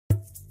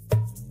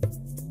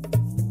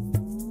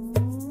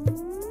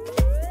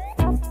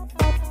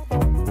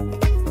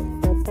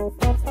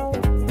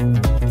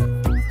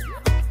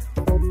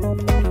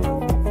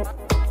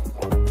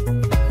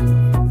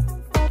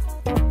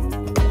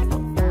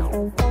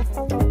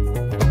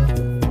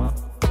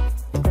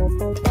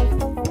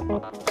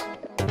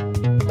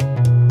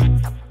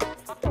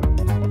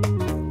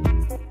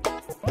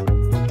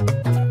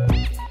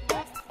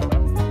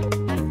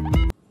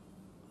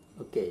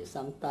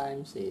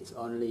sometimes it's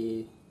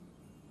only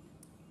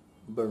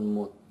burn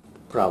mode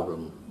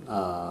problem,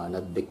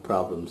 not big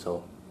problem,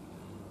 so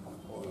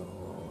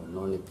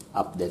no need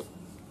update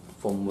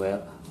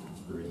firmware.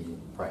 Really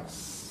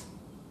press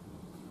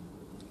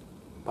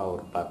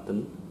power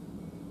button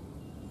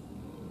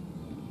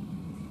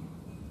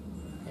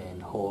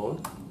and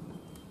hold.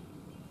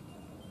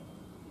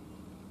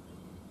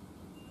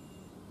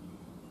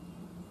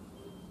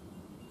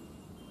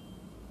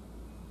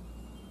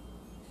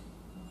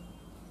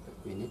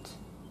 Minute,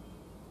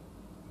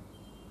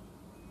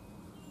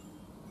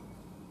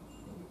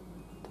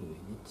 2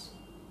 minutes.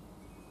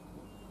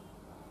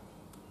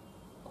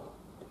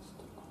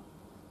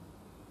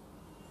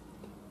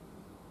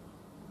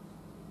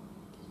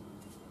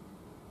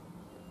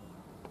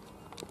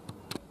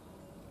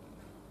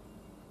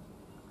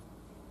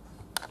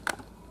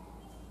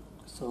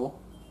 So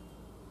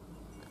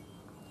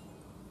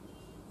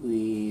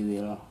we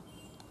will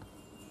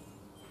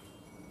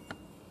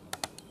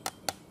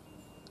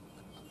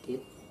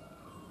it.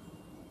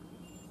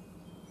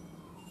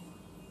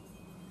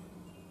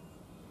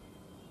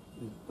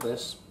 We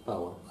press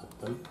power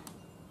button.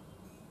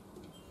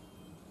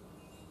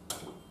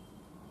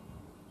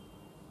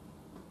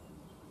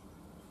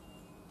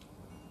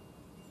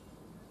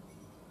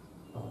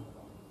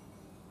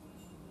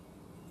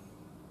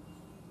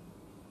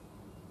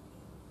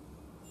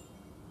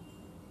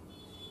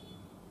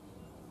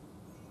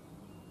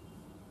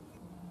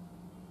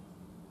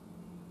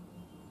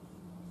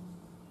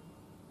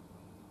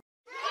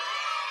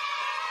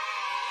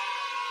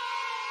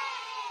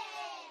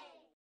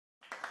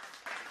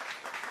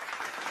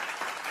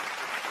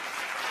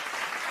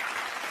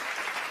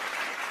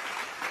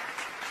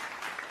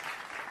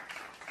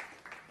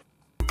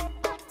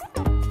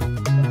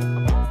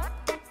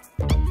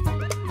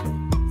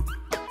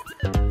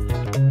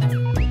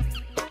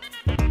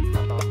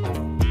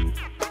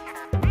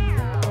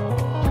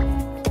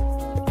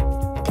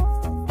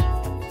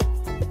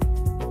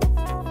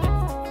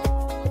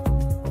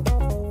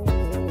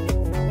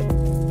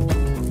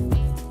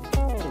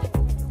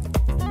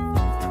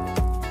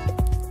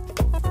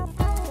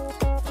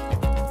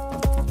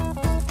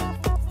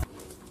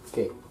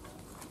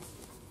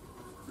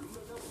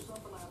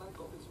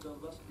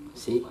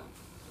 See,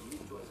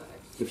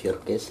 if your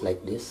case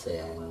like this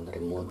and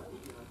remote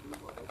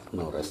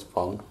no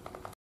response,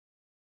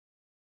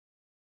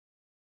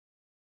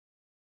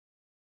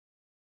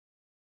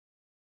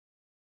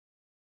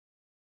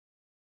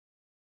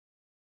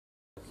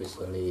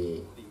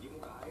 especially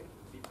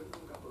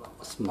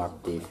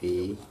smart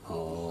TV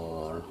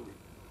or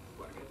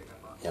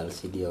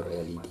LCD or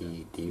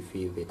LED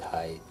TV with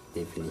high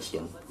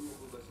definition.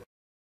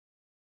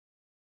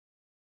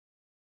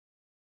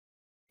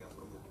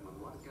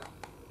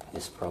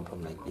 This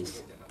problem like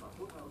this,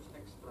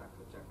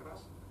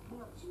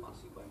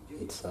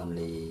 it's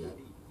only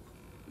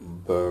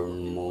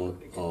burn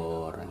mode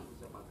or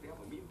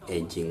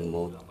aging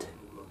mode.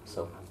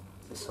 So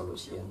the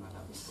solution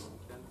is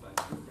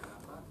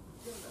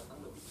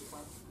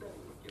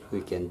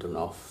we can turn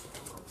off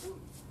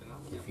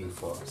TV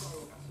first.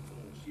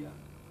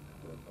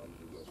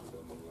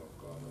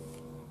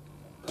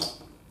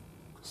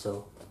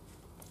 So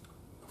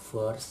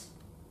first,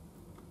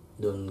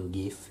 don't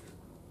give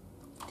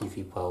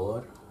TV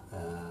power.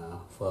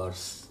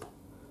 First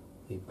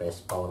we press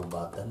power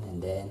button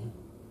and then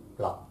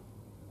plug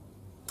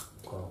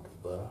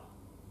cable.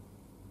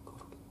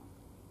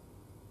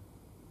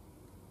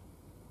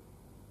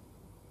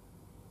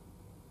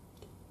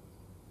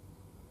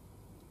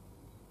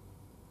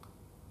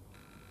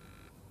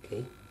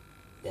 Okay,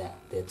 yeah,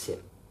 that's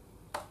it.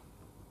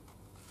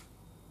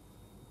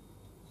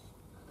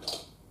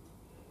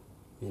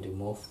 We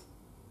remove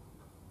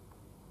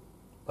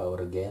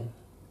power again.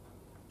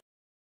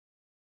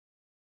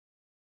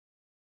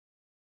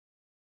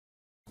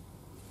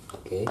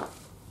 Okay,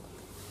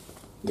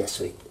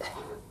 just wait.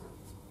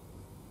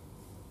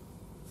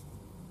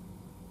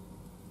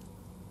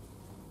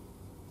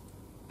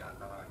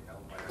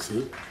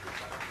 See,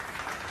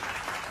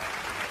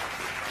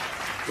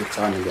 it's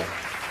on again.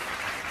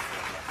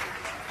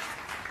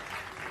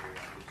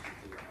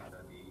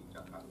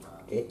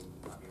 Okay,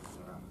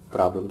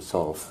 problem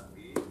solved.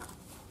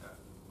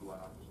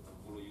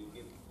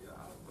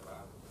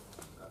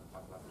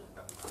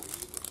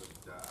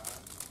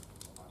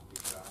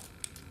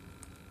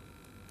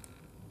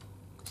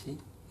 See,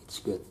 it's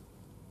good.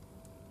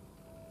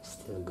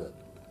 Still good.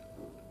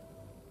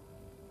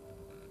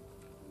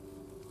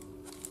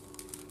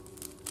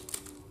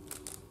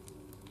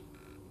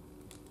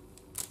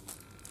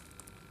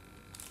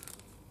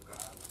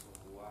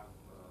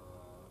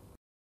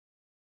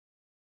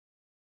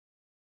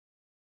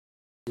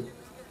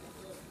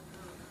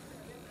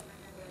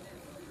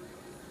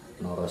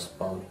 No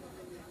response.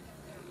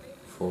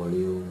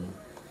 Volume,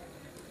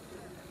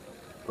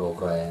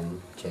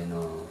 program,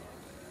 channel.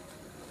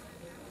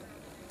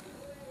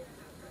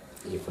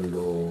 Even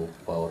though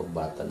power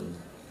button.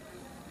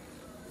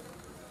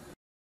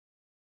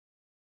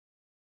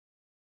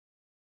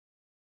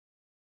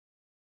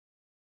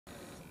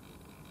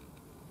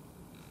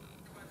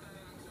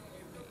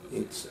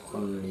 it's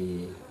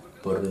only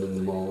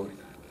burning mode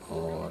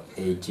or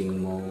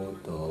aging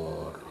mode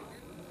or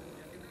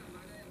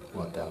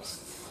what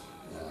else,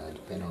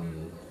 depend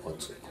on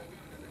what's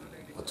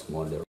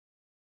model.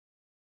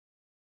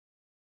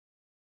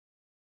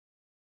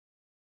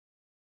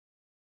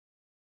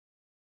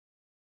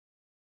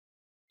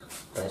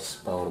 Press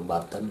power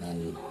button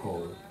and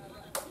hold,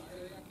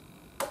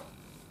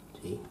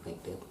 see,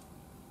 like that,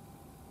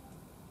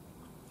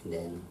 and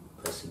then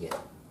press again.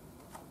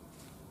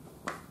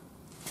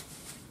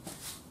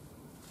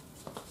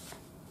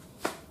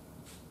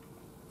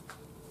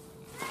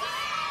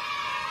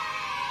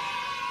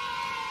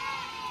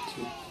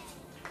 See?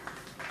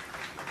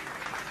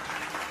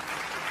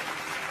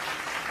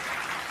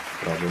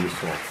 Problem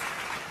solved.